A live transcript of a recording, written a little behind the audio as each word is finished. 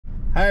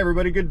Hi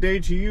everybody, good day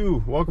to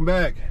you. Welcome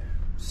back.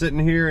 Sitting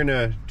here in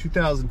a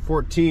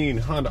 2014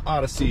 Honda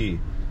Odyssey.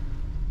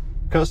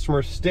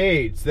 Customer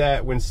states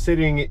that when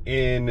sitting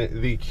in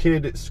the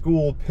kid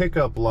school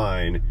pickup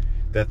line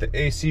that the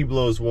AC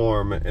blows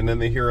warm, and then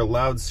they hear a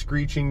loud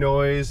screeching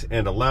noise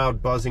and a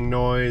loud buzzing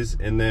noise,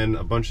 and then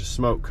a bunch of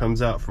smoke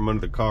comes out from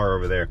under the car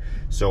over there.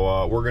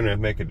 So we're gonna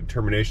make a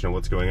determination of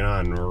what's going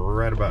on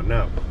right about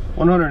now.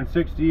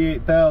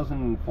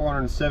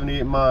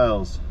 168,478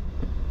 miles.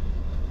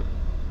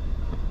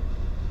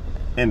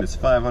 And it's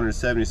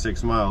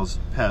 576 miles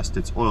past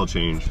its oil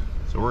change.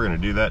 So we're gonna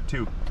do that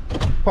too.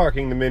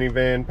 Parking the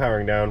minivan,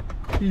 powering down.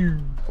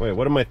 Wait,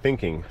 what am I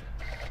thinking?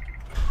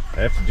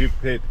 I have to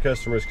duplicate the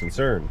customer's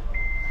concern.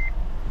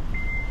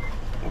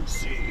 Let's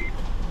see.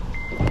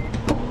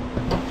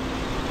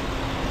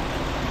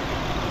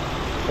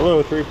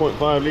 Hello,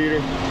 3.5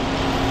 liter.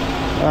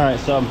 All right,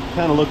 so I'm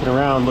kind of looking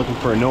around, looking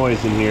for a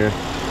noise in here.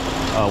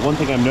 One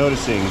thing I'm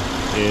noticing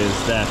is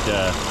that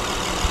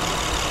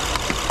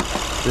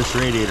this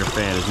radiator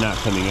fan is not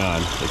coming on.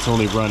 It's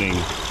only running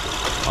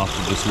off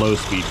of this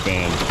low-speed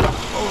fan.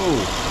 Oh,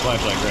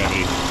 flashlight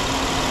gravity.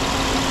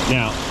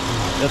 Now,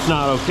 that's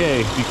not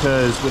okay,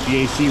 because with the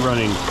AC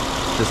running,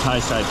 this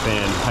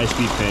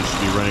high-speed fan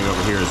should be running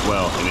over here as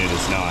well, and it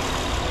is not.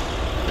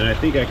 And I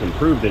think I can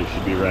prove that it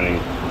should be running.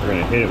 We're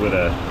gonna hit it with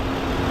a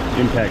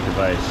impact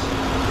device.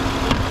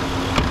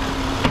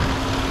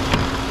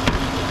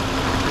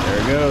 There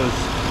it goes.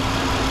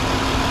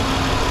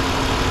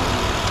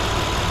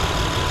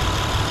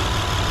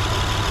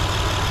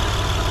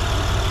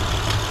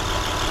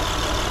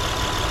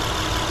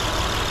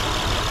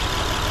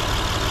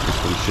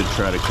 Should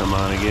try to come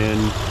on again,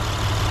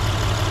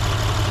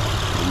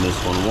 and this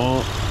one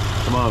won't.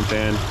 Come on,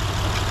 fan.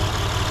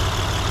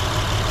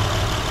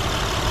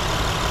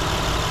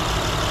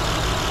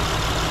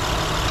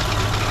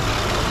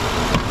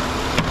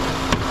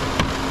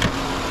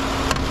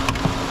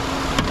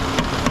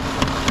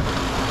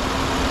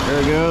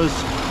 There it goes.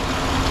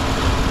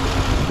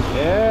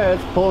 Yeah,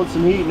 it's pulling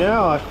some heat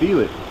now. I feel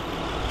it.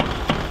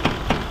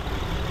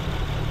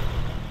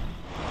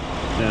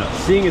 Now,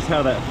 seeing as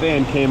how that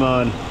fan came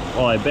on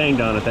while I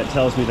banged on it, that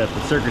tells me that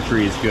the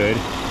circuitry is good.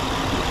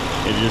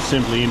 It just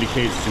simply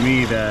indicates to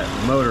me that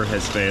the motor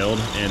has failed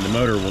and the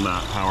motor will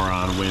not power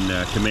on when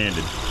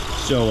commanded.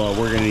 So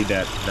we're gonna need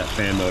that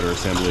fan motor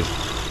assembly.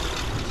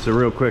 So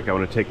real quick, I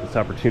want to take this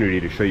opportunity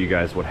to show you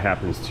guys what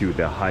happens to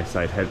the high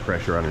side head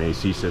pressure on an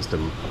AC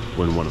system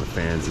when one of the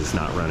fans is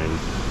not running.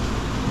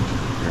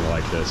 You're gonna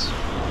like this.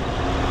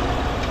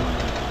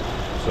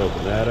 Let's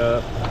open that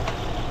up.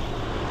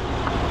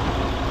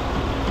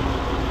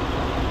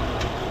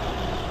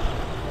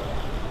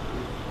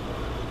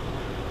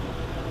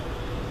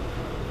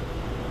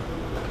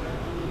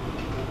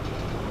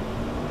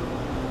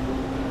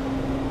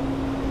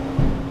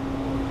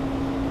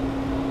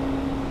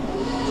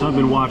 So I've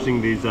been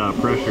watching these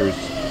pressures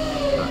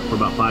for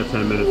about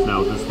 5-10 minutes now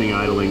with this thing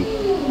idling. You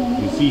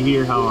can see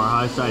here how our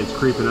high side is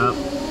creeping up,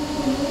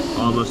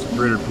 almost to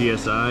 300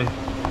 psi.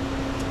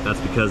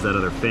 That's because that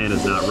other fan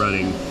is not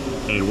running,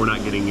 and we're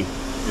not getting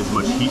as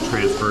much heat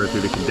transfer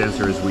through the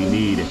condenser as we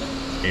need,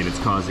 and it's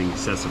causing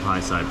excessive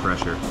high side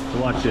pressure. So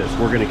watch this.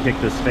 We're going to kick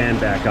this fan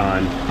back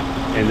on,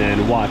 and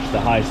then watch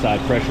the high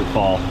side pressure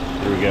fall.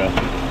 There we go.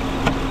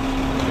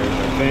 There's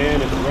our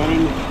fan. It's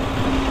running.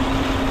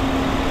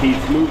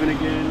 Heat's moving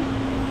again,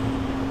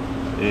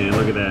 and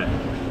look at that.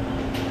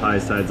 High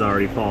side's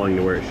already falling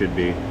to where it should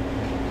be,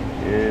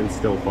 and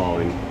still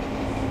falling.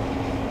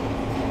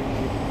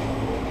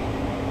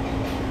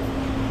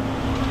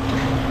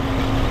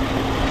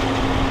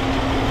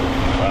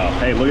 Wow,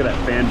 hey, look at that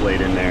fan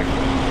blade in there.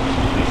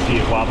 You see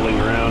it wobbling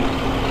around?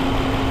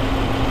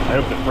 I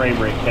hope the frame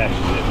rate catches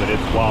it, but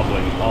it's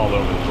wobbling all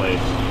over the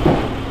place.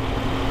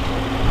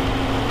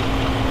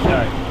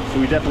 Alright, so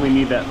we definitely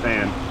need that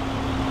fan.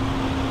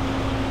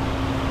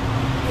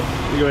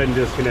 Let me go ahead and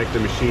disconnect the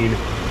machine.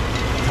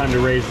 Time to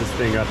raise this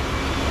thing up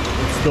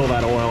and spill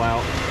that oil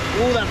out.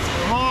 Oh, that's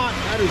hot.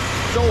 That is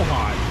so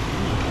hot.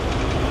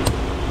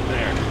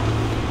 There.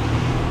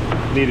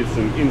 Needed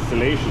some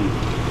insulation.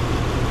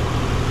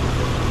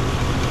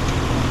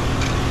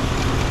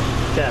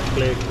 Tap,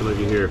 click. And look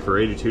at here, for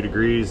 82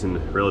 degrees and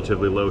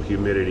relatively low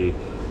humidity,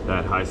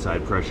 that high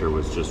side pressure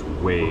was just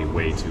way,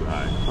 way too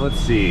high.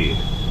 Let's see.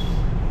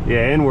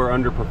 Yeah, and we're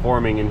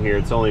underperforming in here.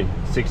 It's only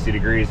 60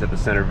 degrees at the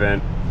center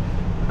vent.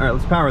 All right,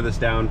 let's power this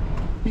down.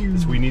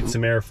 So we need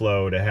some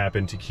airflow to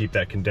happen to keep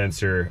that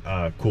condenser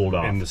cooled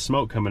off. And the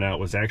smoke coming out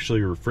was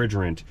actually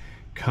refrigerant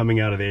coming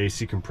out of the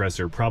AC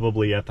compressor,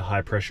 probably at the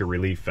high pressure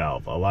relief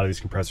valve. A lot of these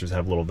compressors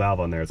have a little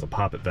valve on there. It's a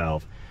poppet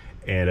valve.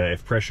 And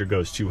if pressure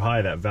goes too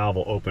high, that valve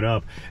will open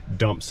up,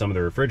 dump some of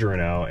the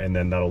refrigerant out, and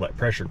then that'll let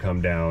pressure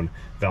come down.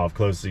 Valve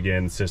closes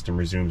again, system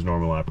resumes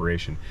normal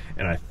operation.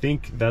 And I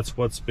think that's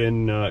what's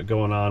been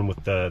going on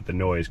with the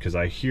noise, because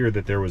I hear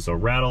that there was a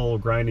rattle,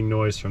 grinding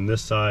noise from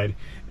this side,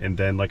 and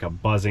then like a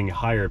buzzing,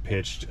 higher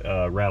pitched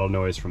rattle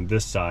noise from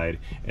this side,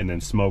 and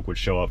then smoke would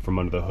show up from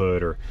under the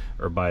hood or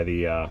by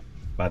the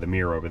by the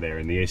mirror over there,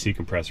 and the AC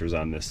compressor is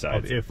on this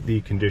side. If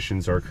the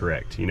conditions are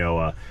correct, you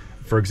know,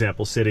 for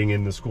example, sitting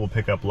in the school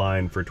pickup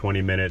line for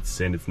 20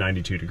 minutes and it's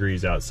 92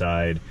 degrees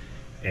outside,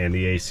 and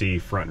the AC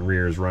front and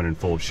rear is running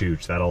full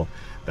chooch,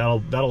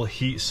 that'll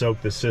heat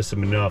soak the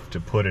system enough to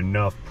put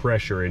enough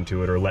pressure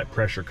into it, or let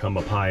pressure come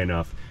up high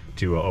enough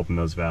to open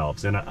those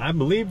valves. And I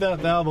believe that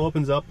valve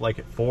opens up like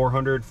at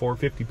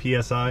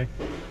 450 psi.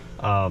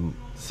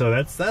 So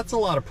that's a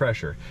lot of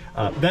pressure.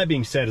 That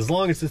being said, as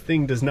long as this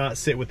thing does not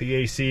sit with the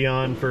AC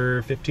on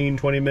for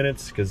 15-20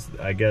 minutes, because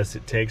I guess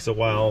it takes a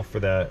while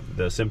for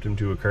the symptom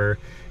to occur,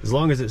 as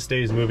long as it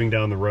stays moving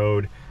down the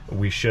road,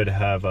 we should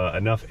have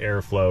enough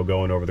airflow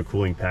going over the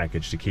cooling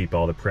package to keep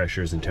all the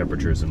pressures and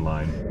temperatures in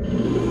line.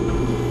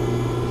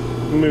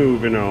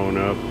 Moving on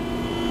up.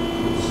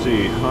 Let's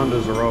see,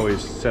 Hondas are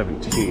always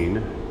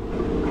 17.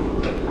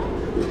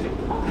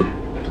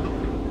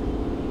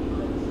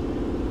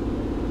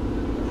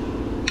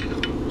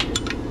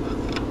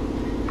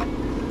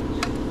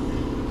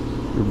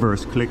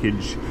 Reverse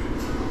clickage.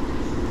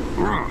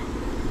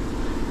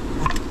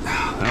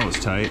 That was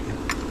tight.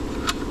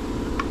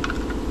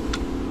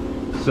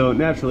 So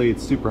naturally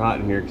it's super hot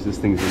in here because this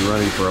thing's been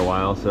running for a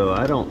while, so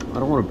I don't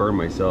want to burn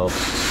myself.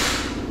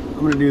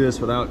 I'm gonna do this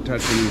without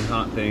touching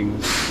hot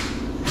things.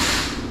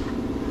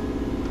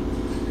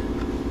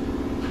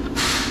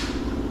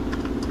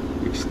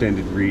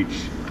 Extended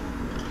reach.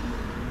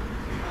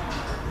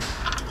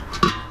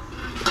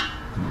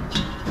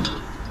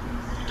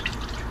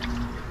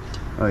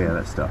 Oh yeah,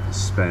 that stuff is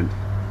spent.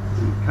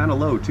 Kind of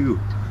low too.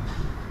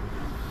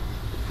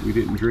 We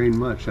didn't drain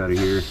much out of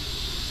here.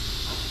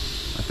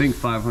 I think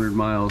 500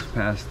 miles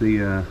past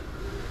the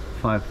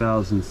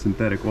 5,000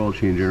 synthetic oil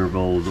change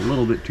interval is a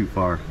little bit too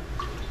far.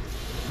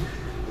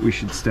 We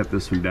should step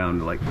this one down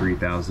to like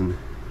 3,000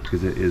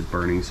 because it is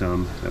burning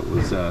some. That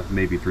was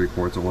maybe 3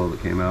 quarts of oil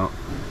that came out.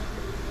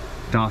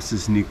 Das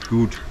ist nicht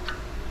gut.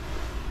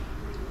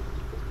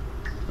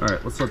 All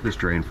right, let's let this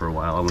drain for a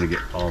while. I want to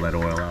get all that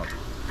oil out.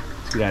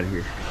 Let's get out of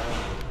here.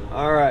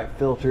 All right,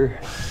 filter.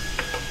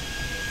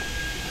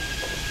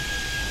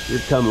 You're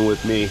coming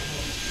with me.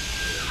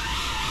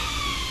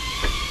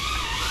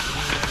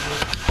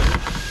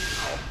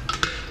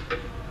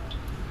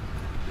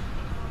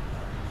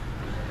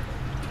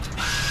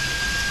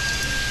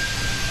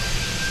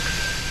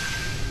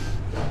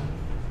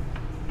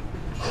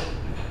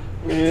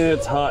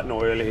 It's hot and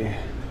oily.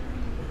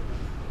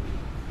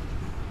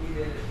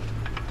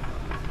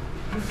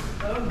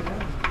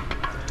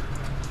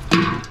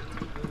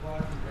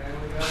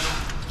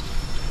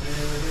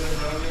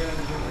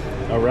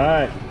 All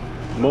right,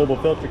 mobile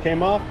filter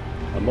came off.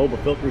 A mobile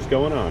filter's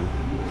going on.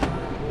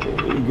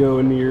 You go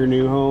into your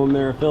new home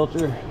there,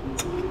 filter.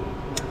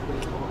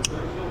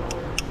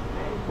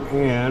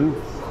 And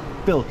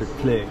filter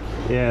click.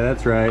 Yeah,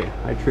 that's right.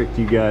 I tricked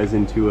you guys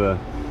into an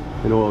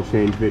oil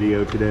change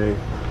video today.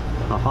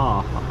 Ha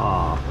ha ha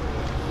ha.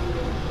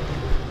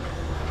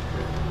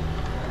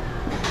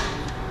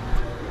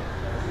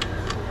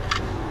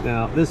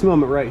 Now, this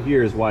moment right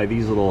here is why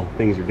these little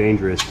things are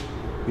dangerous,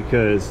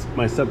 because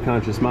my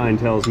subconscious mind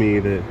tells me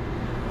that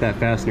that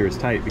fastener is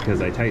tight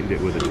because I tightened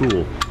it with a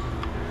tool.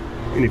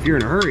 And if you're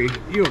in a hurry,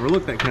 you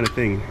overlook that kind of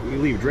thing. You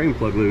leave a drain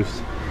plug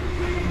loose.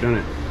 You've done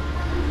it.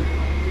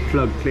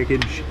 Plug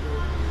clickage.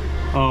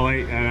 Oh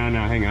wait,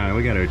 no, hang on.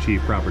 We got to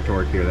achieve proper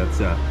torque here. That's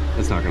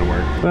not going to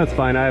work. Well, that's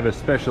fine. I have a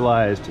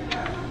specialized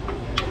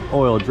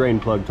oil drain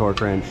plug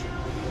torque wrench.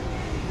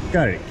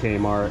 Got it at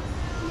Kmart.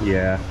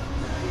 Yeah.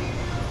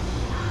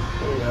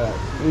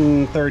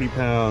 30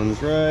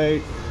 pounds,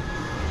 right?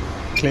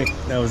 Click.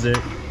 That was it.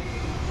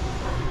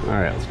 All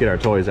right, let's get our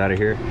toys out of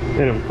here.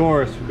 And of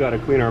course, we've got to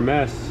clean our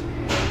mess.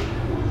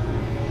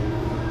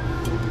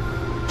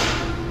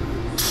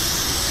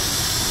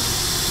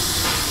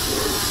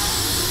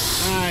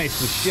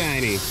 Nice and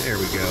shiny. There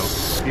we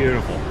go.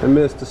 Beautiful. I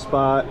missed a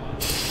spot.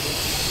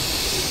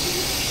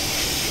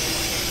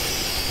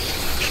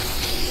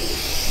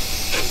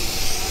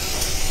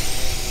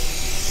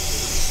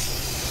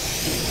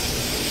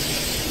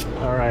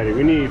 Alrighty,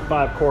 we need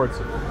 5 quarts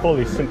of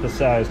fully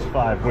synthesized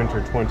 5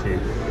 Winter 20.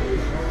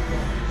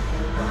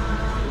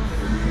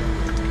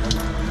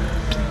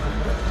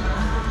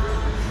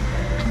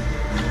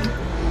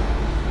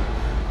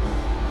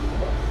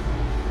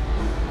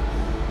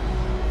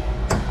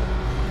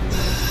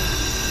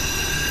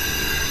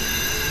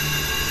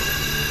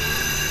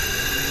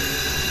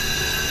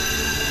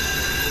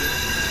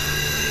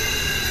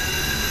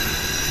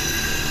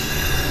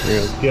 Here,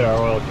 let's get our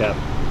oil cap.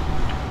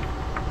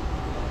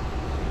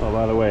 Oh,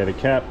 by the way, the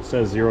cap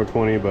says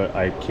 020, but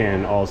I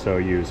can also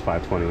use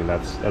 520, and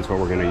that's what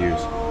we're gonna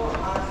use,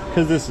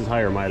 because this is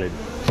higher mileage.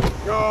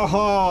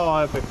 Oh,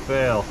 epic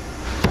fail.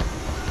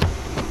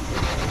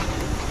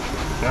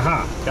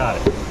 Aha, got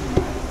it.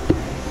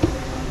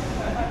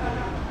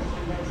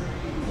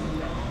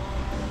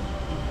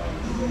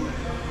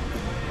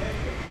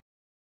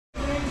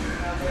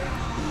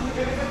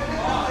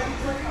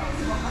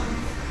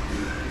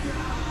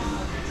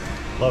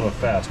 Love a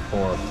fast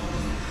pour.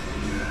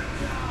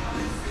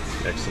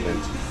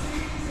 Excellent.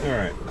 All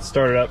right, let's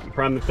start it up and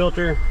prime the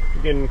filter.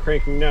 Begin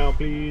cranking now,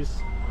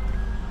 please.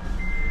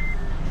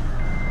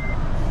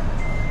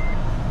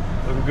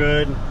 Looking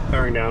good.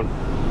 Powering down.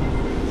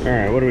 All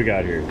right, what do we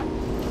got here?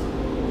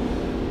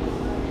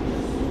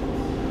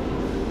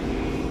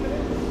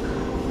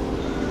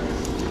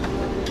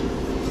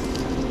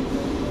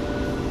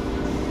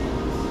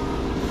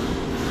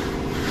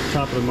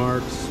 Top of the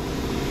marks,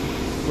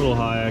 a little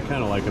high. I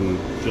kind of like them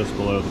just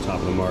below the top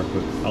of the mark,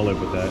 but I'll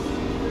live with that.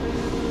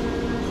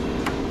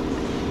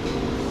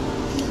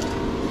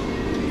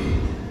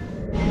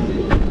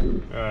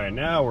 All right,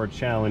 now we're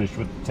challenged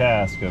with the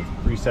task of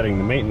resetting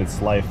the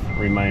maintenance life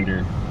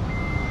reminder.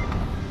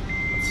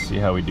 Let's see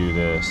how we do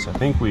this. I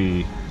think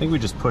we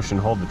just push and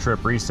hold the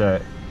trip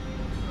reset.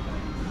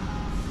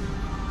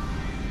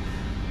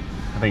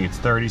 I think it's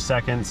 30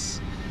 seconds,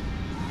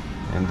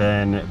 and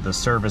then the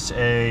service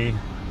A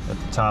at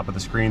the top of the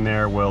screen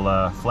there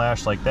will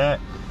flash like that,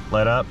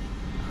 let up,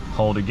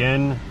 hold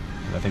again,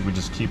 and I think we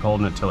just keep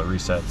holding it till it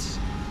resets.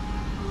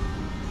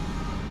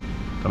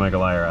 Don't make a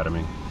liar out of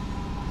me.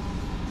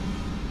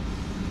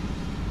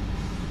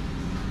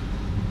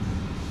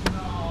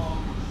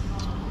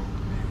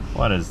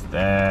 What is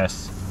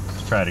this?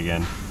 Let's try it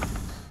again.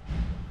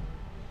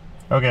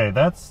 Okay,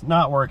 that's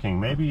not working.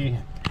 Maybe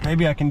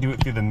I can do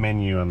it through the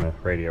menu on the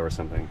radio or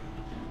something.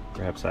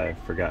 Perhaps I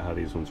forgot how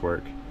these ones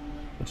work.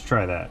 Let's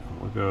try that.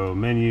 We'll go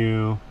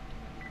menu,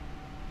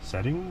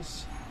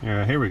 settings.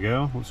 Yeah, here we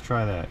go. Let's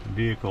try that.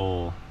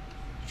 Vehicle.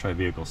 Let's try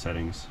vehicle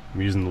settings.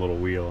 I'm using the little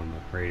wheel on the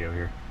radio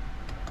here.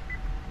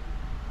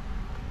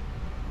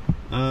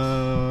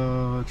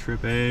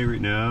 Trip A.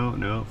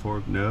 No.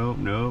 Fork.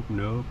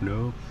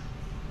 Nope.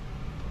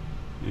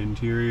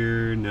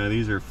 Interior. No,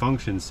 these are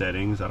function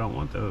settings. I don't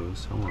want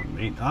those. I want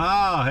main.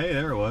 Ah, hey,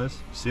 there it was.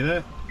 See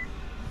that?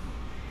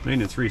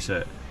 Maintenance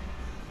reset.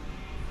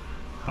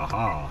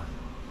 Haha.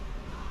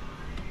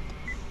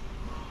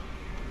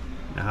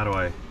 Now how do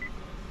I?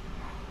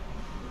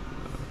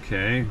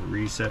 Okay,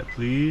 reset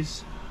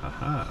please.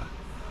 Aha.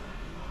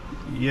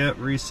 Yep,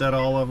 reset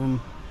all of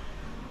them.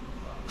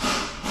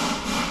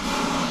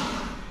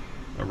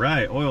 All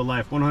right, oil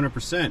life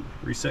 100%.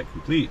 Reset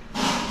complete.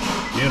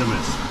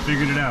 Unanimous.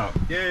 Figured it out.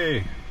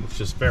 Yay! Let's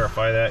just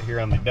verify that here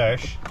on the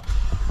dash.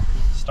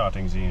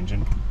 Starting the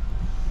engine.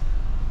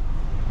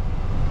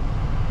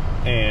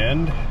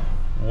 And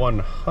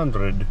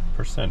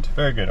 100%.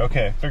 Very good.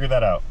 Okay, figured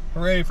that out.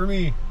 Hooray for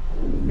me.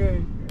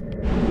 Okay.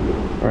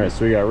 All right,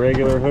 so we got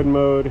regular hood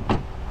mode,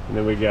 and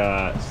then we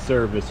got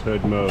service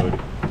hood mode.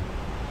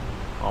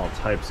 All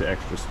types of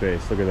extra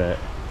space. Look at that.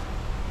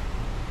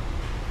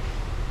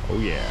 Oh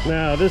yeah.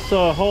 Now this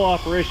whole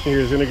operation here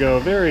is going to go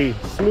very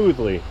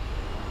smoothly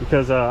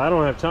because I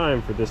don't have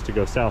time for this to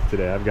go south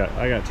today.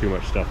 I got too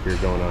much stuff here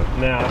going on.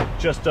 Now I've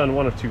just done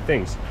one of two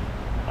things.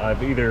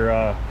 I've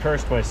either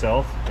cursed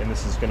myself, and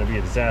this is going to be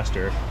a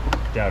disaster.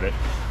 Doubt it.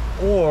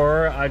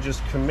 Or I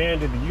just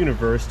commanded the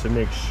universe to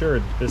make sure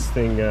that this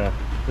thing,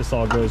 this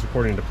all goes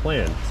according to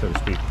plan, so to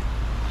speak.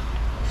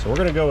 So we're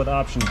gonna go with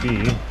option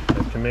B.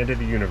 I've commanded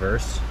the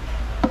universe,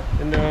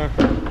 and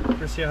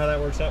we'll see how that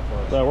works out for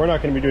us. We're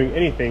not gonna be doing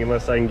anything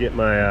unless I can get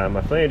my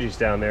my flanges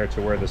down there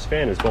to where this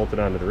fan is bolted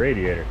onto the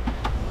radiator.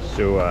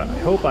 So I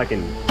hope I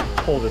can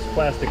pull this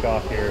plastic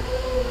off here,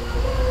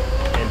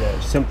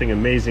 and something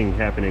amazing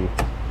happening.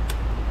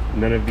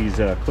 None of these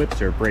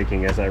clips are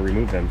breaking as I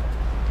remove them.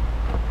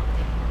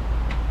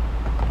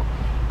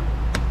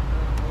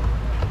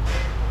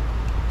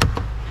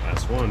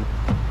 One.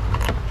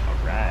 All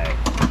right.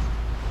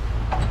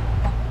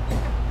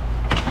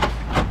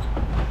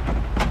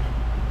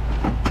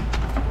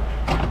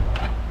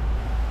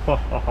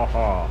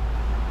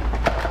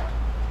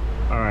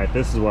 All right,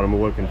 this is what I'm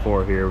looking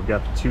for here. We've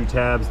got the two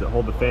tabs that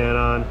hold the fan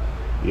on,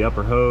 the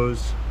upper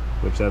hose,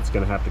 which that's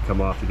going to have to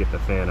come off to get the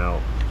fan out,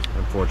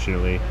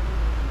 unfortunately.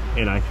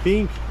 And I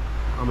think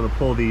I'm going to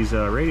pull these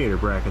radiator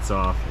brackets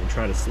off and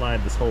try to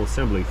slide this whole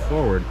assembly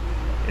forward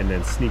and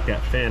then sneak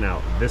that fan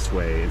out this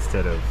way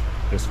instead of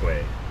this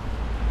way.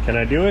 Can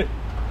I do it?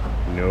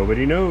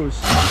 Nobody knows.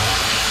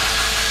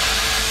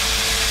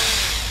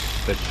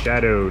 The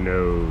shadow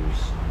knows.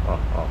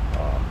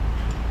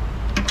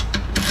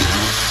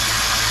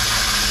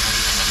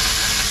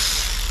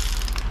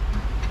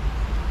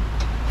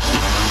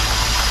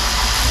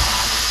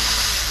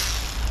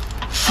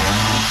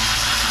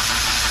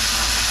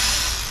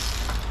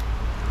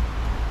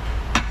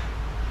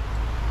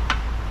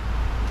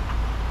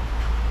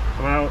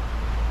 Come out.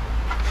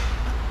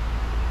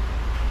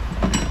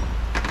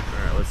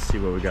 See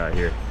what we got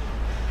here.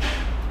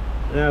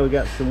 Now we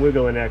got some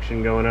wiggling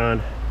action going on.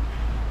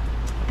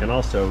 I can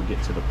also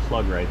get to the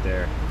plug right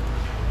there.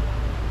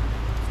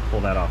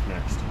 Pull that off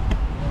next.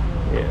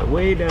 Yeah,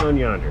 way down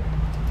yonder.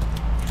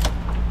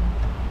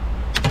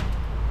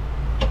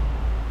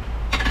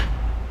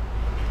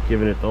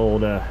 Giving it the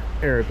old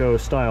Erico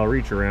style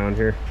reach around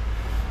here.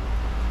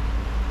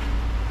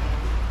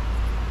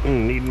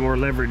 Need more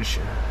leverage.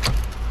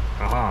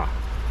 Aha.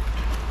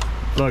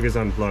 Plug is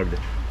unplugged.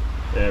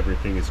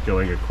 Everything is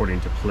going according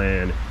to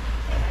plan.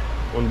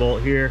 One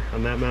bolt here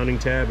on that mounting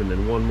tab, and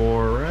then one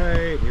more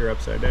right here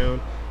upside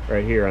down,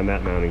 right here on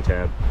that mounting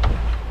tab.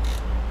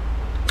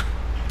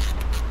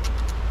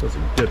 That's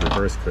a good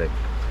reverse click.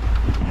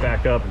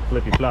 Back up and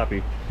flippy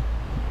floppy.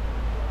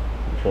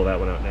 Pull that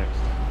one out next.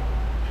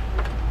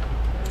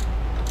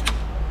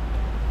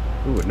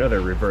 Ooh,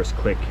 another reverse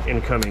click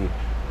incoming.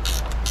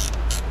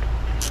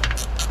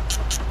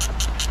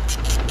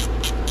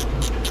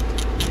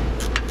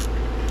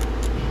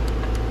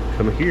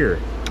 Come here.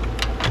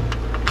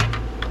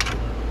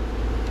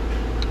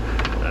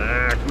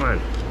 Ah, come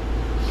on.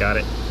 Got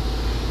it.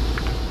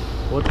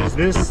 What is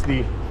this?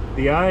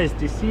 The eyes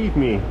deceive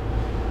me.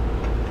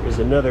 There's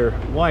another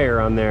wire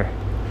on there.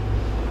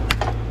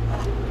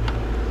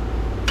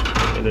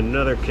 And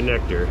another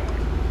connector.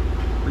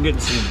 We're getting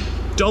some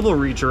double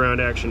reach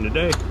around action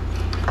today.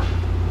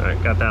 All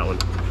right, got that one.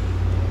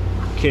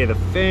 Okay, the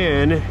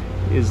fan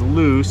is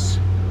loose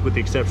with the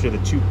exception of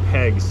the two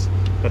pegs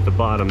at the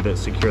bottom that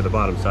secure the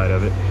bottom side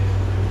of it.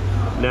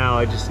 Now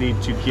I just need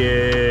to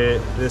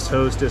get this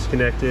hose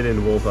disconnected,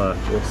 and we'll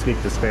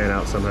sneak this fan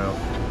out somehow.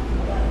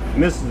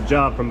 And this is a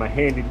job from my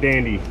handy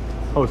dandy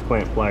hose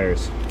clamp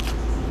pliers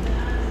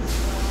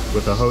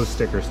with a hose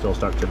sticker still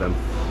stuck to them.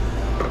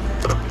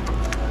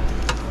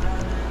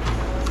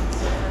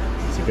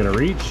 Is it gonna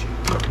reach?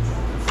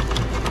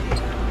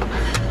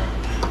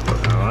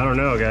 Oh, I don't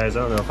know, guys. I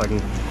don't know if I can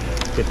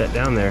get that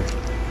down there.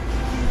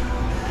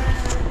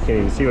 Can't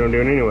even see what I'm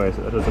doing anyway,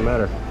 so that doesn't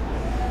matter.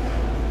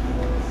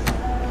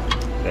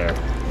 There.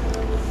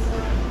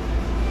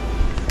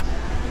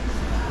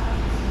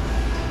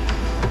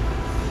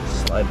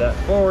 Slide that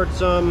forward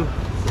some.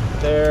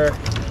 There.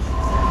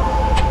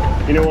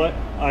 You know what?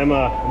 I'm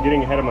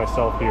getting ahead of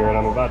myself here, and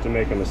I'm about to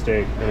make a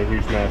mistake and a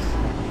huge mess.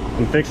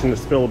 I'm fixing to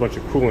spill a bunch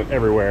of coolant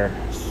everywhere.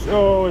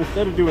 So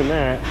instead of doing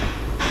that,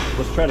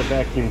 let's try to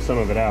vacuum some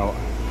of it out.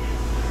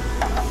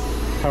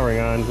 Powering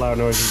on, loud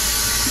noises.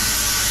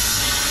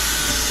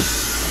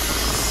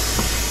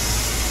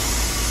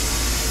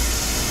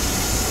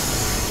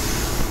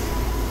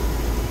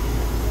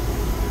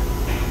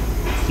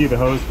 See the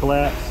hose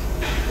collapse?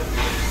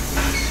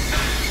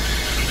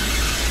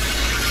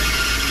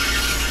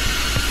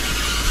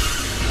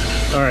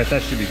 All right,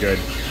 that should be good.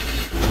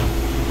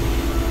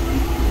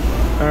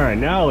 All right,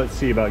 now let's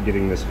see about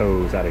getting this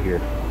hose out of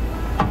here.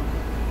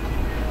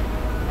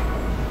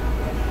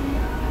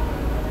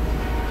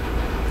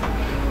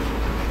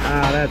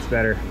 Ah, that's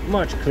better.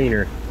 Much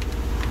cleaner.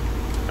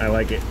 I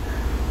like it.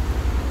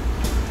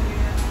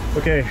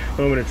 Okay,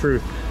 moment of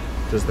truth.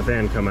 Does the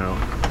fan come out?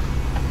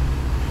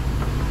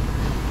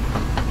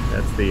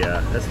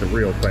 That's the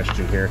real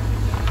question here.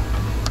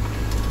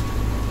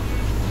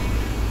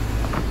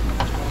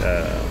 I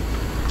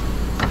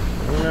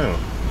don't know.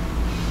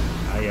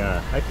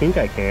 I think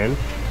I can.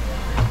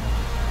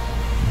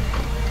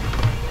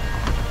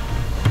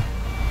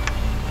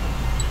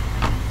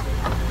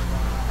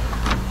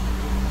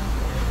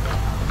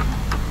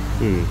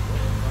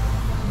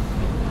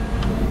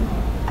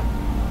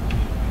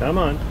 Come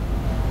on.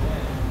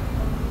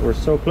 We're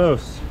so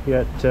close,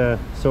 yet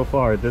so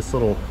far this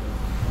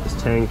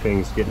tang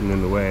thing's getting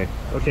in the way.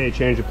 Okay,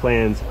 change of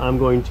plans. I'm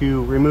going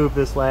to remove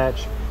this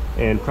latch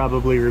and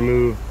probably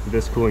remove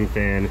this cooling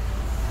fan,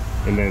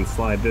 and then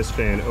slide this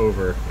fan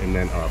over and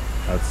then up.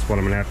 That's what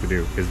I'm gonna have to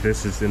do, because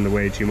this is in the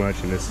way too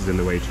much and this is in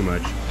the way too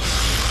much.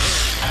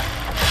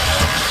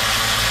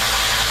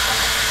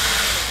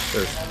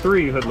 There's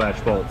 3 hood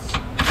latch bolts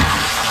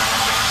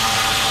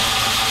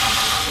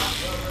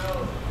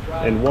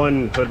and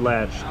 1 hood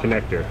latch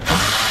connector.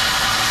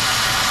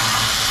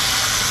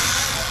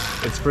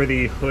 It's for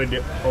the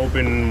hood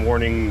open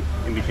warning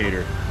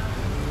indicator.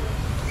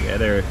 Yeah,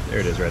 there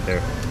it is right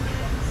there.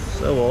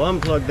 So we'll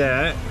unplug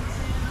that,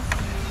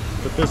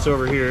 put this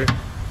over here,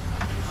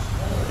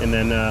 and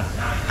then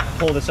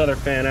pull this other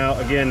fan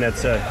out. Again,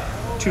 that's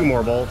 2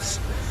 more bolts.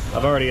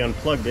 I've already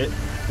unplugged it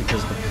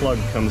because the plug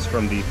comes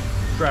from the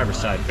driver's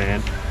side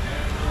fan.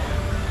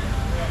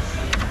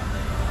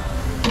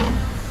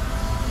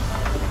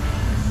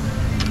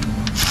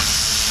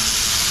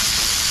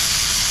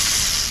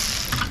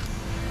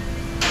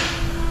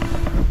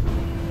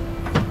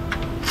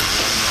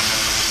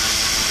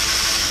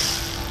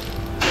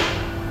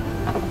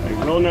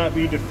 Will not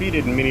be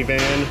defeated,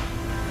 minivan.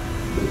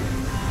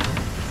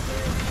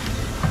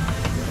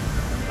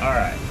 All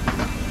right.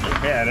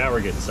 Yeah, now we're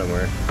getting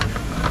somewhere.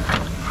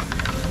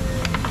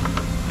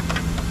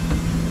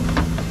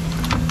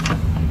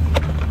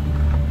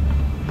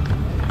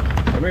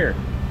 Come here.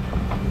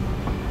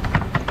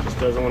 Just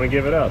doesn't want to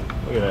give it up.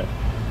 Look at that.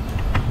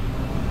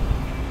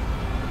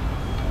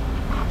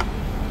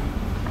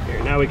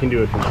 Here, now we can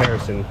do a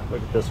comparison.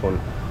 Look at this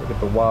one. Look at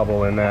the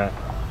wobble in that.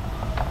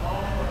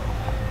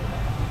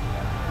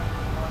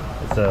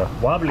 It's a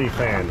wobbly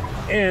fan.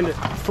 And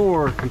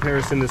for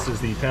comparison, this is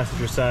the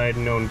passenger side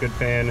known good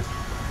fan.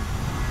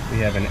 We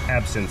have an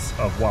absence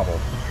of wobble.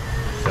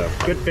 So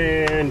good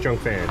fan,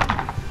 junk fan.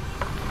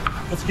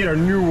 Let's get our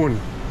new one.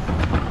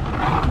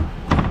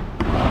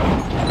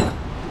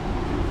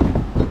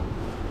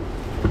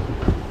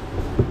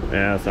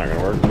 Yeah, that's not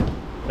gonna work.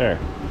 There.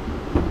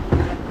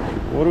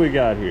 What do we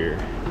got here?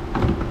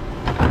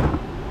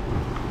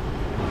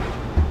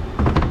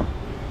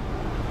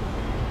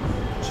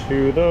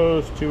 Two of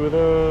those, two of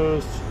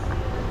those.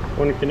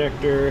 One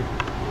connector,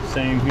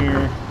 same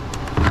here.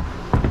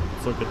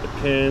 Let's look at the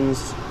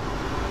pins.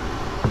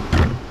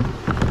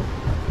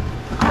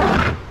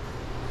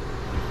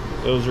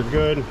 Those are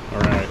good. All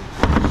right,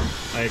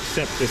 I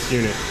accept this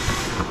unit.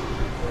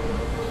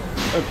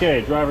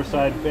 Okay, driver's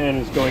side fan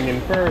is going in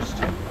first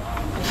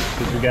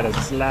because we got to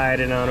slide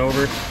it on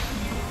over.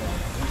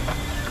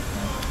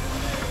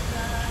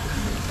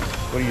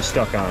 What are you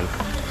stuck on?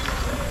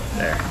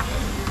 There.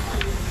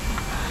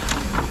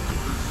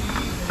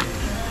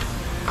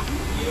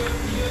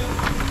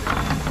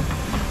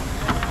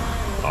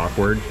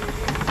 Awkward.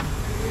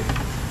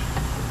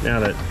 Now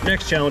the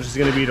next challenge is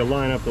going to be to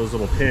line up those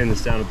little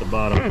pins down at the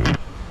bottom.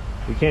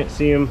 You can't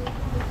see them.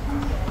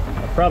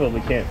 I probably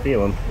can't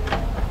feel them.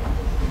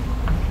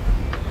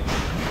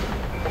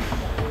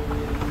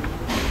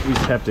 We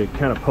just have to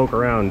kind of poke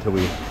around until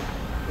we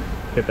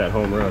hit that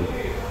home run.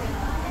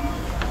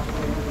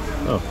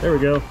 Oh, there we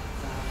go.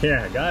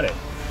 Yeah, I got it.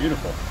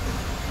 Beautiful.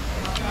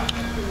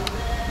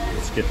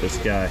 Let's get this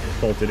guy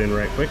bolted in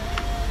right quick.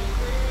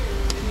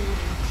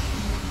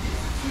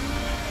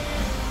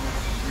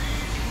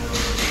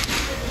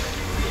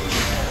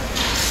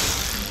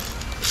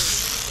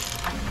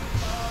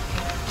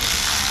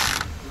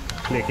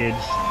 Nickage.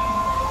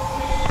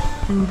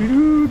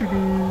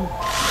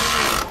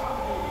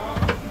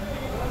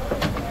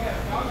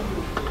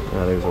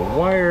 Now there's a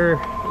wire.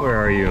 Where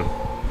are you?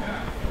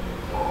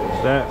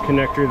 There's that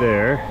connector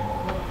there.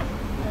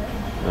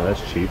 Oh,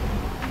 that's cheap.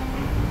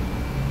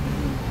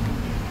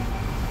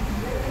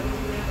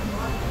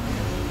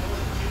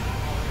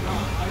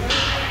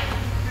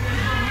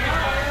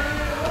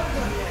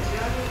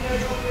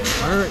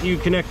 Why aren't you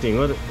connecting?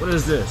 What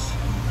is this?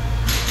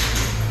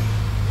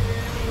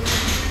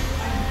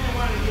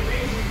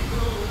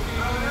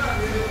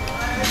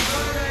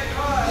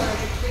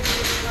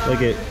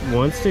 Like it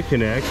wants to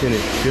connect and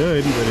it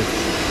should, but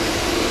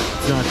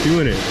it's not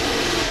doing it.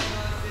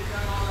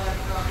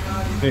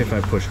 Maybe if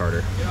I push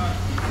harder.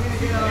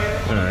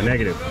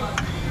 Negative.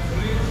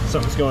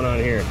 Something's going on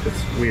here.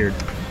 It's weird.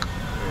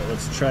 Right,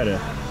 let's try to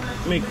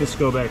make this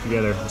go back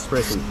together. I'll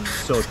spray some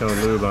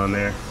silicone lube on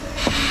there.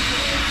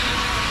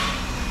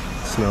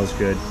 Smells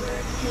good.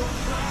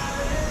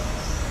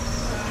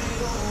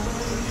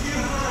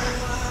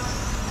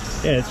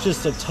 Yeah, it's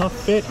just a tough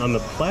fit on the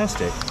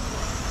plastic.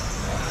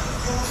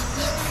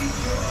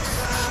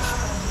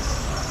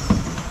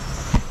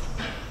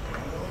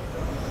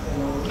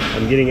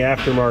 I'm getting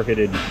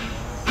aftermarketed.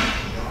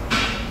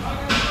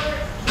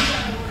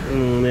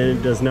 And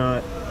it does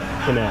not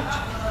connect.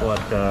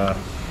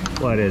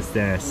 What is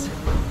this?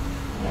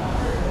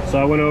 So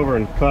I went over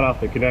and cut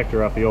off the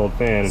connector off the old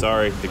fan.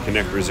 Sorry, the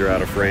connectors are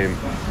out of frame.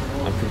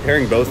 I'm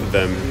comparing both of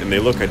them and they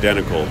look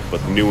identical,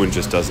 but the new one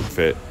just doesn't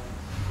fit.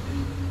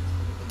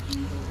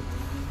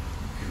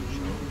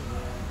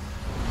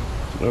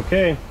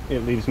 Okay, it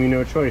leaves me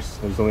no choice.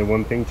 There's only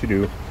one thing to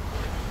do.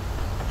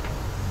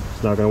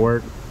 It's not gonna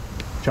work.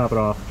 Chop it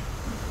off.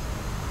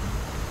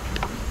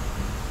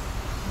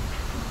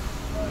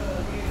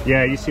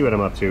 Yeah, you see what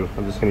I'm up to.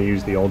 I'm just gonna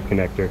use the old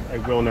connector. I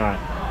will not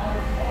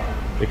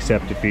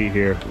accept defeat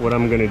here. What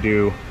I'm gonna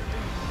do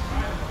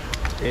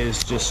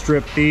is just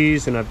strip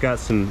these, and I've got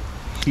some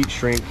heat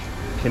shrink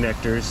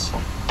connectors.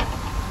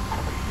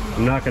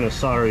 I'm not gonna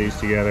solder these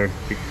together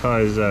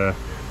because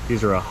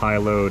these are a high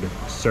load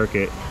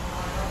circuit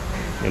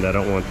and I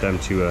don't want them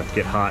to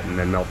get hot and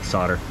then melt the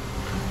solder.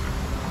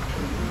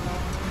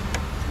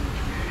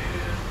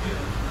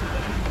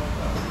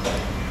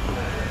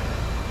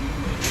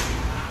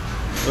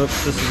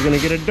 Oops, this is gonna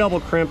get a double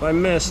crimp. I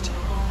missed.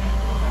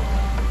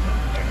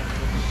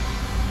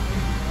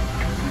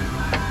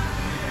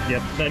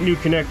 Yep, that new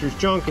connector's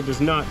junk. It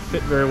does not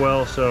fit very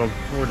well, so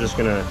we're just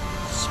gonna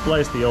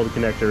splice the old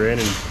connector in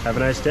and have a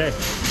nice day.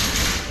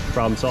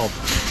 Problem solved.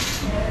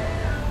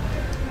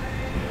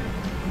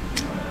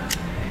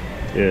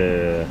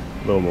 Yeah,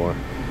 a little more.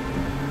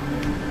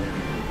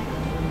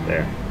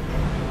 There.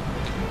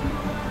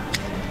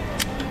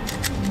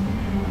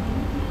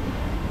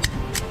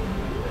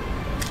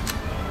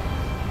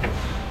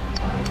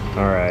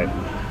 All right.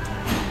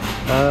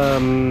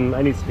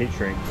 I need some heat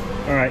shrink.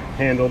 All right,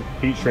 handled.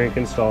 Heat shrink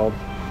installed.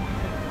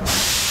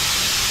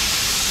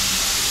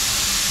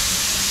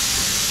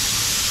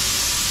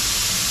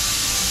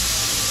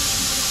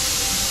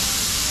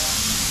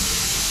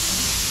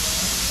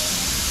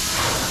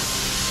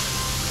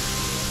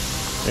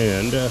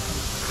 And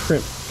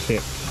crimp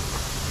kit.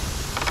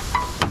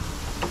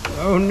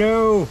 Oh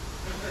no!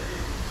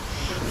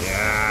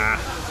 Yeah,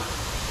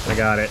 I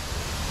got it.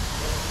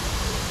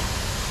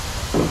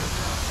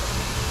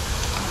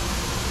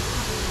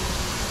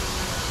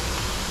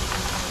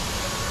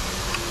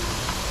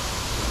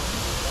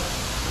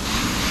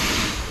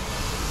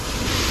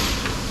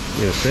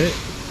 Gonna fit.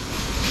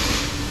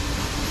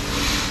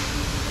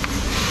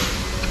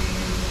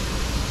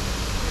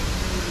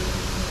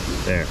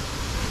 There.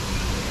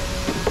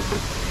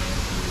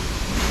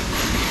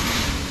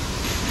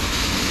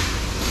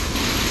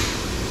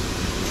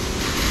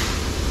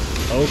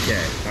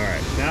 Okay, all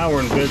right. Now we're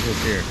in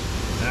business here.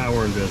 Now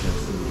we're in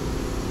business.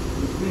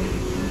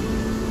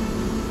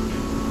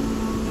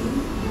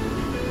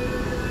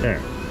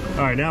 There.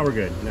 All right, now we're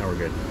good. Now we're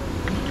good.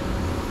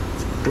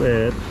 Let's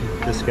clip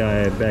this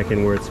guy back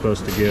in where it's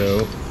supposed to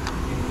go.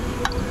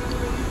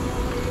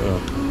 Oh,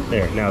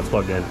 there. Now it's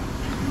plugged in.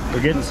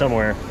 We're getting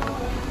somewhere.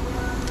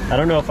 I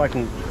don't know if I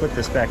can put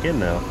this back in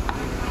though.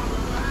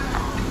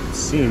 It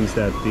seems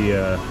that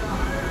the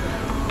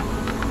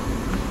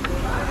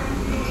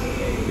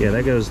yeah,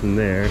 that goes in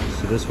there,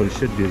 so this one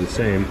should do the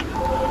same.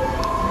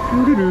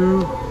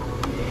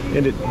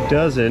 And it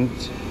doesn't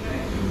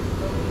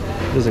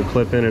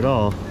clip in at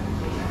all.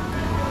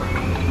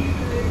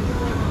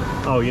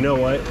 Oh, you know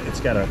what?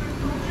 It's got a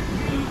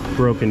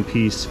broken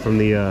piece from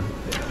the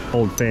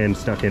old fan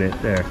stuck in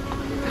it there.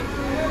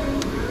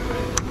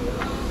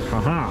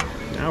 Haha!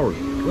 Now we're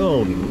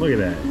golden. Look at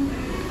that.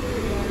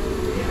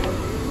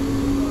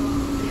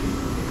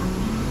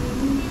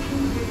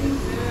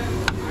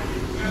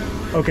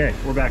 Okay,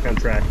 we're back on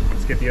track.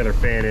 Let's get the other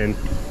fan in.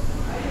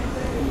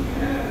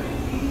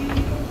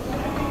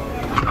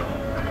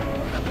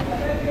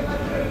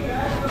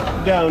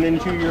 Down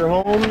into your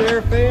home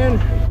there, fan.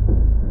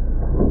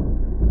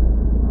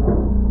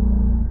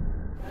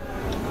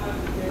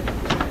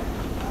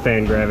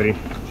 Fan gravity.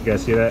 Did you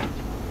guys see that?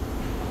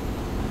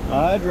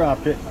 I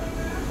dropped it.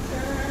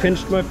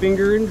 Pinched my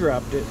finger and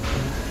dropped it.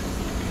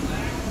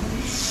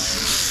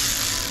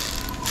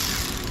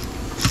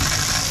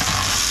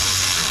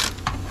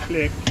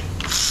 Click.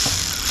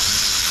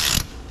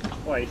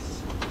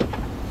 Twice.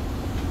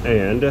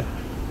 And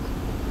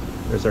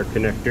there's our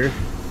connector.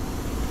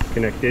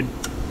 Connected.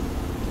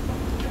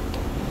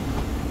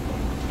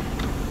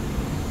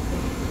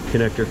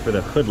 Connector for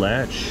the hood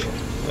latch.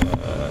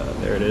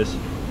 There it is.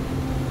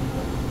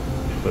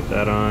 Put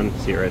that on.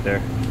 See it right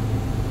there.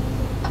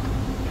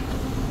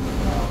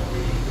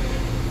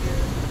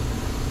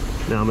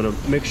 Now I'm going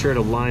to make sure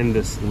to line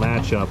this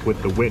latch up with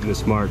the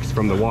witness marks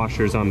from the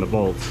washers on the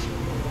bolts.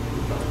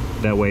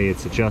 That way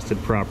it's adjusted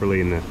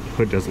properly and the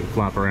hood doesn't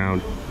flop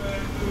around.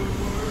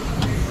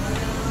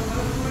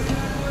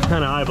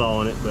 Kind of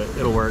eyeballing it, but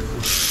it'll work.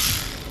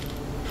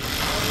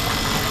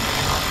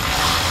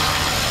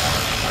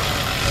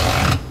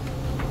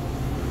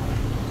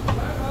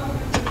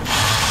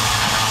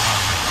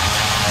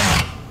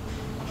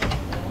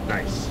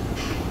 Nice.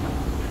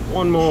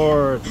 One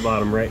more at the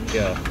bottom right,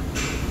 yeah.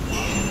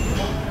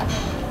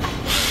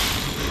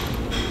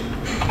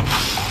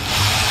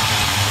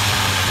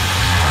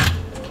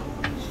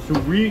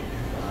 Sweet.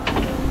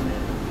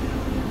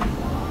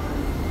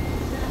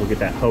 We'll get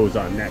that hose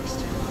on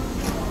next.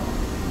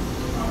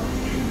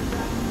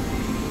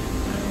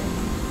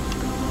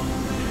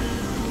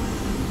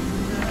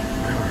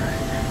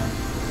 Alright.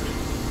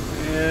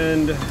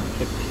 And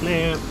the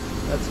clamp,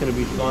 that's gonna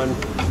be fun.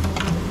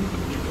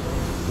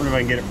 Wonder if I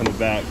can get it from the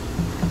back.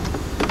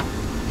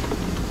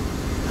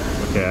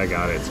 Okay, I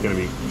got it. It's gonna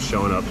be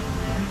showing up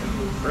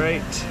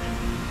right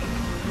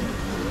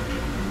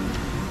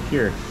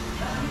here.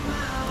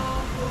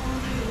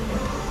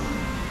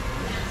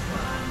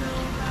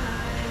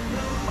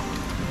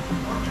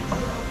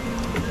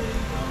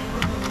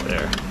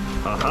 There.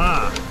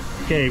 Aha!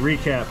 Okay,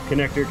 recap.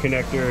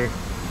 Connector,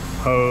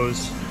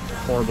 hose,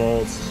 4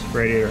 bolts,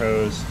 radiator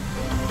hose.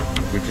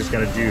 We've just got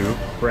to do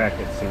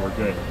brackets and we're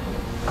good.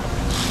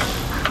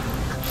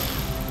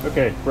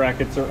 Okay,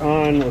 brackets are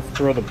on. Let's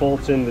throw the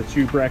bolts in the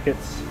 2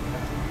 brackets.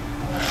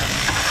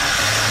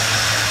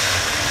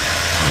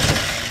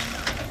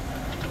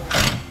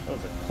 That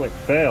was a quick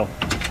fail.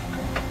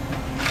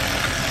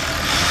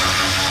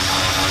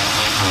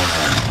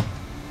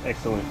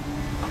 Excellent.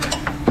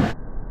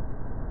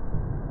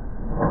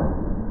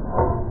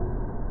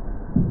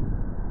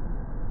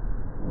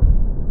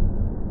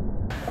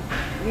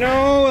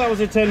 No, that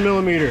was a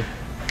 10mm.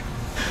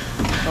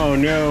 Oh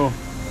no,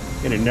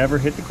 and it never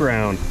hit the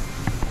ground.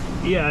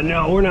 Yeah,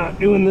 no, we're not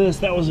doing this.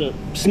 That was a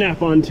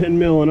snap-on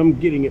 10mm and I'm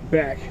getting it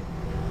back.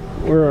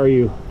 Where are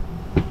you?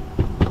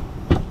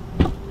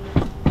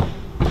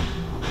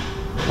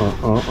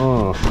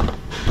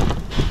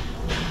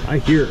 I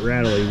hear it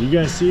rattling. You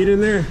guys see it in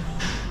there?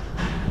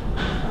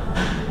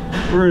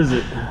 Where is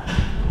it?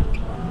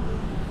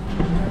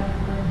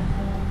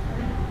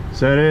 Is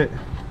that it?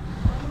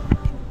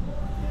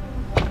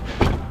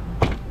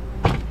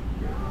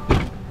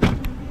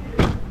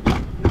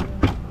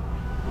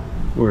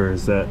 Where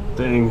is that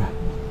thing?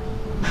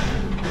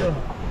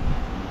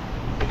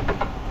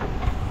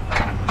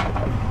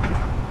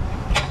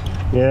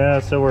 Yeah,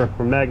 so we're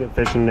magnet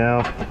fishing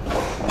now.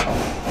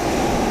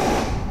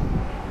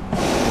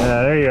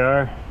 Yeah, there you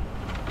are.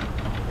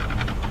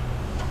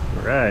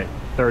 All right,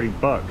 30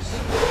 bucks.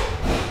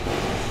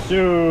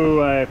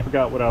 So I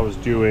forgot what I was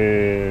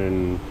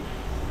doing.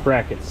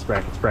 Brackets,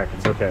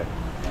 okay.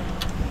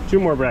 2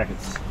 more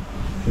brackets.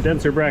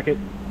 Condenser bracket,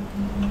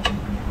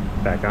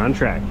 back on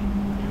track.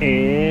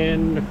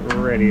 And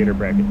radiator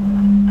bracket.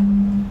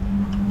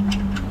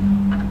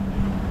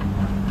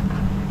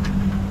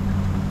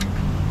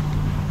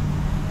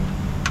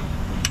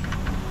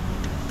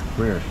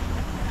 Where?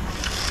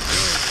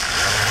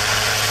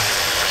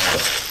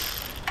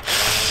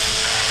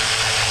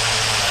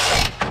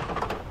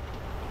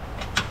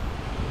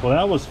 Well,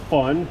 that was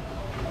fun.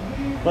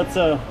 Let's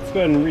go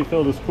ahead and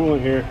refill this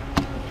coolant here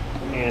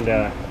and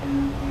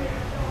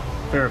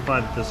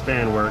verify that this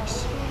fan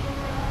works.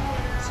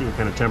 See what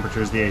kind of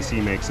temperatures the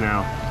AC makes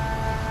now.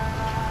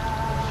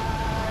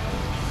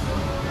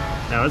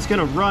 Now it's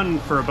gonna run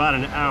for about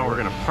an hour. We're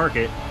gonna park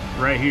it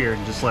right here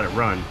and just let it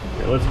run.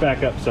 Okay, let's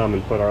back up some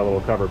and put our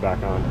little cover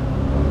back on.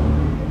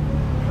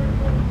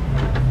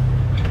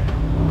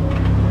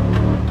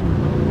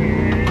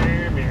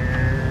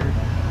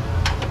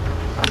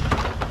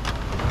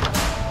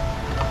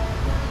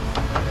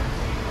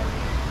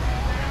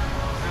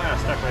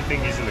 Stuck my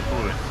fingies in the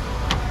coolant.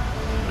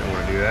 Don't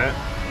want to do that.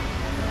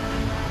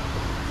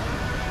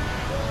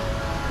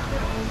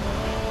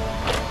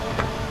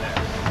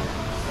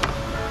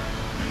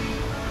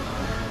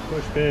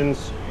 Push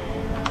pins.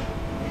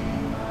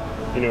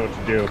 You know what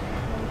to do.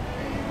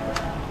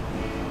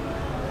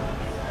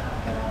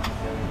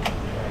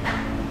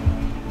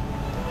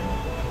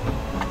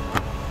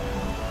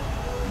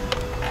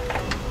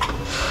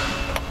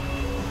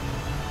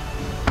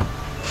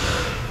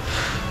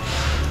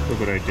 Look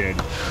what I did.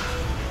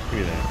 Look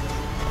at that.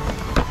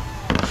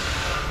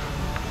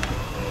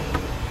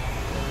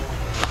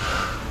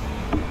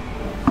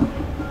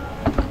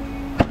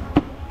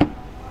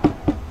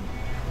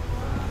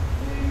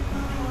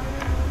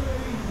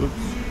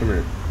 Oops, come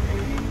here.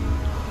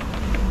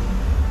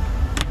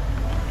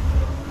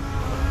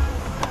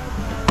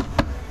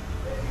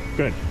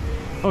 Good.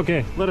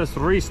 Okay, let us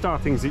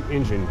restart the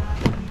engine.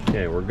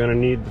 Okay, we're gonna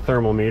need the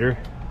thermal meter.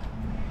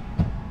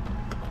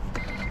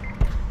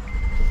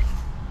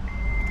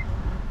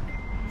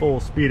 Full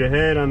speed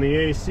ahead on the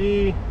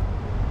AC.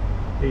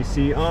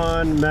 AC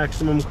on,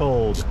 maximum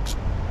cold.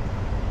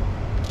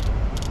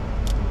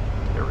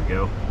 There we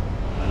go.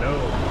 No.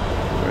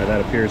 All right,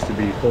 that appears to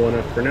be full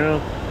enough for now.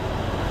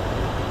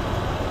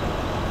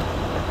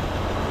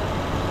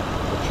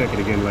 We'll check it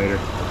again later.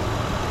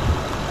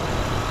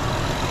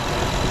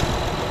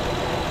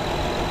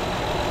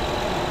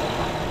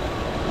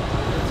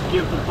 Let's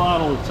give the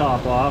bottle a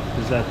top off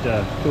because that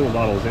coolant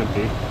bottle is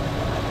empty.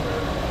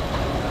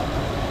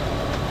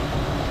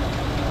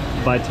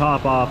 By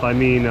top off, I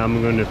mean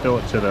I'm going to fill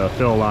it to the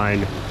fill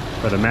line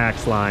or the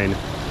max line,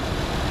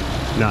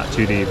 not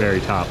to the very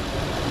top.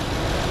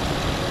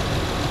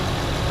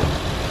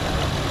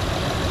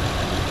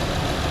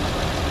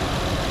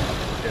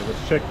 Okay,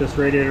 let's check this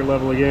radiator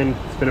level again.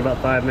 It's been about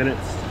 5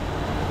 minutes.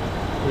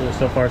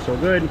 So far so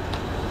good.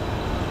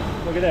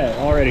 Look at that,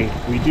 already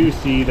we do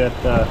see that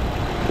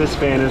this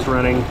fan is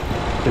running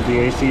because the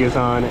AC is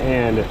on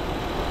and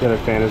the other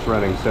fan is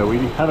running. So we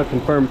have a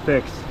confirmed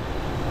fix.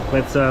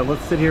 Let's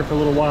sit here for a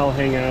little while,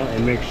 hang out,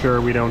 and make sure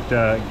we don't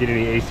get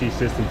any AC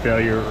system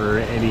failure or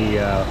any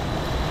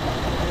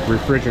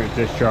refrigerant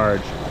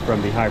discharge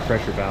from the high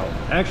pressure valve.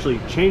 Actually,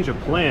 change of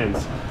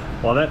plans.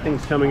 While that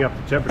thing's coming up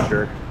to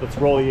temperature, let's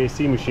roll the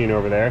AC machine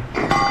over there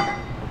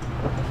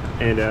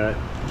and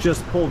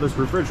just pull this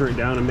refrigerant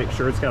down and make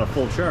sure it's got a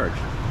full charge.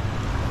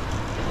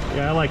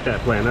 Yeah, I like that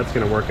plan. That's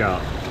gonna work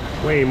out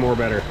way more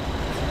better.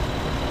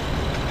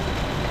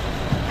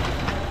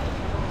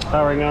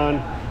 Powering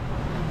on.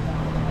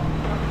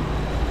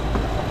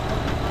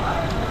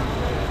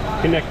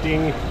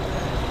 Connecting.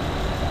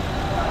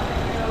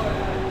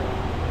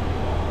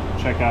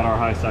 Check out our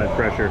high side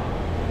pressure.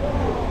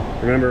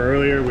 Remember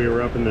earlier we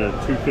were up in the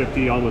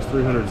 250, almost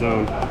 300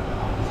 zone.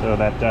 So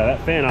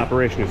that fan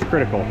operation is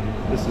critical.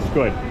 This is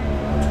good.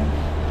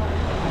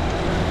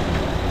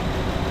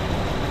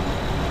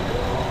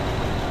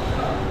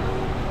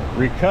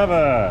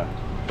 Recover.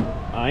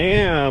 I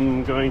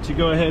am going to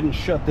go ahead and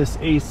shut this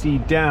AC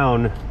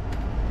down.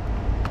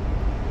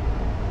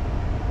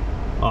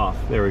 Off.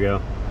 There we go.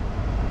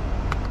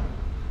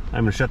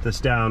 I'm gonna shut this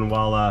down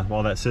while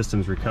that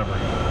system's recovering.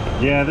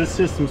 Yeah, this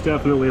system's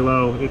definitely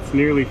low. It's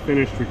nearly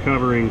finished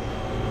recovering.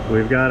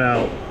 We've got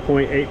out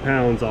 0.8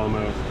 pounds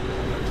almost.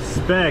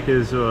 Spec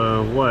is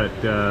what?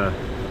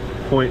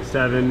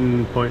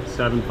 0.7,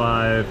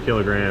 0.75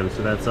 kilograms.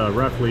 So that's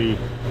roughly,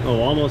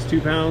 almost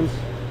 2 pounds.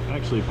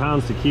 Actually,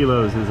 pounds to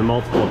kilos is a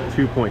multiple of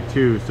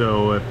 2.2.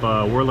 So if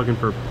we're looking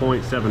for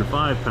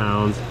 0.75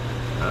 pounds,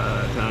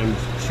 times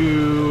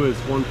 2 is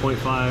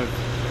 1.5.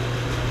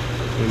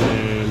 And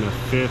then a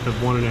fifth of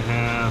 1.5.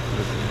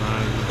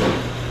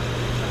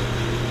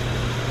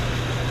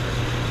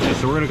 Yeah,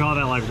 so we're gonna call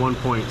that like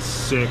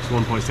 1.6,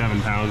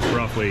 1.7 pounds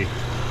roughly.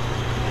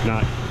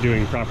 Not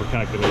doing proper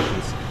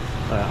calculations.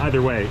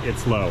 Either way,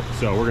 it's low.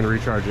 So we're gonna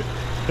recharge it.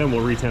 Then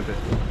we'll retemp it.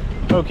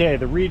 Okay,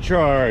 the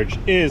recharge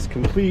is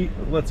complete.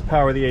 Let's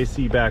power the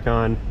AC back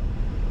on.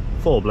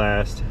 Full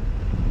blast.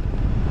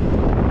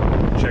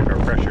 Check our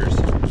pressures.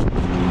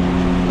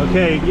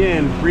 Okay,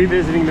 again,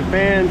 revisiting the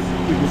fans.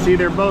 You can see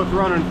they're both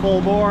running full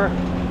bore.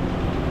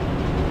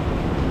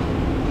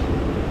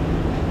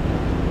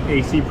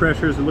 AC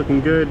pressures are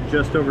looking good,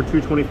 just over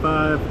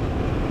 225.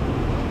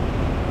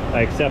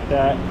 I accept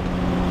that.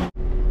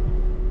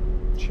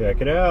 Check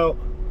it out.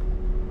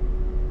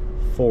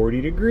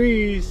 40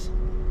 degrees.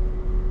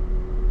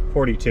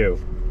 42.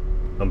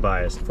 I'm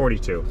biased.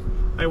 42.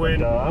 I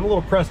win. I'm a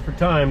little pressed for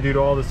time due to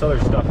all this other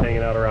stuff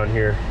hanging out around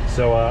here.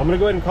 So I'm gonna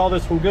go ahead and call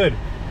this one good.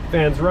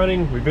 Fan's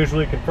running, we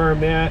visually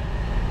confirmed that.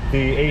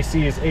 The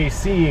AC is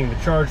ACing,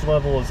 the charge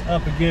level is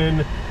up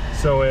again.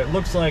 So it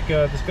looks like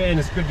this fan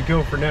is good to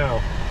go for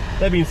now.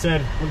 That being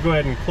said, we'll go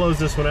ahead and close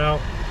this one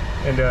out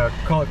and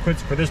call it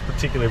quits for this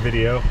particular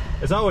video.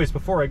 As always,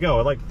 before I go,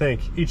 I'd like to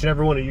thank each and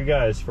every one of you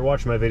guys for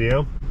watching my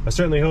video. I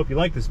certainly hope you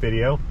liked this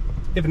video.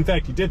 If in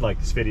fact you did like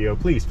this video,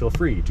 please feel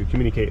free to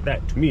communicate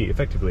that to me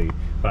effectively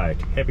by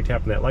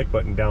tapping that like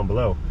button down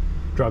below.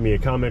 Drop me a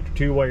comment or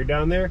two while you're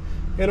down there.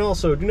 And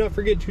also, do not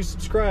forget to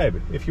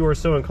subscribe if you are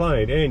so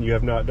inclined and you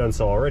have not done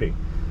so already.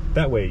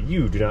 That way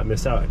you do not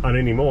miss out on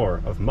any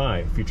more of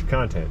my future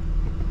content.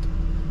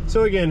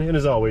 So again, and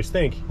as always,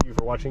 thank you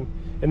for watching.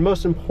 And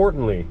most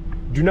importantly,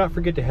 do not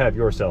forget to have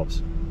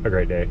yourselves a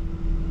great day.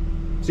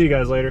 See you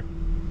guys later.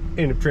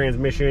 End of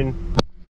transmission.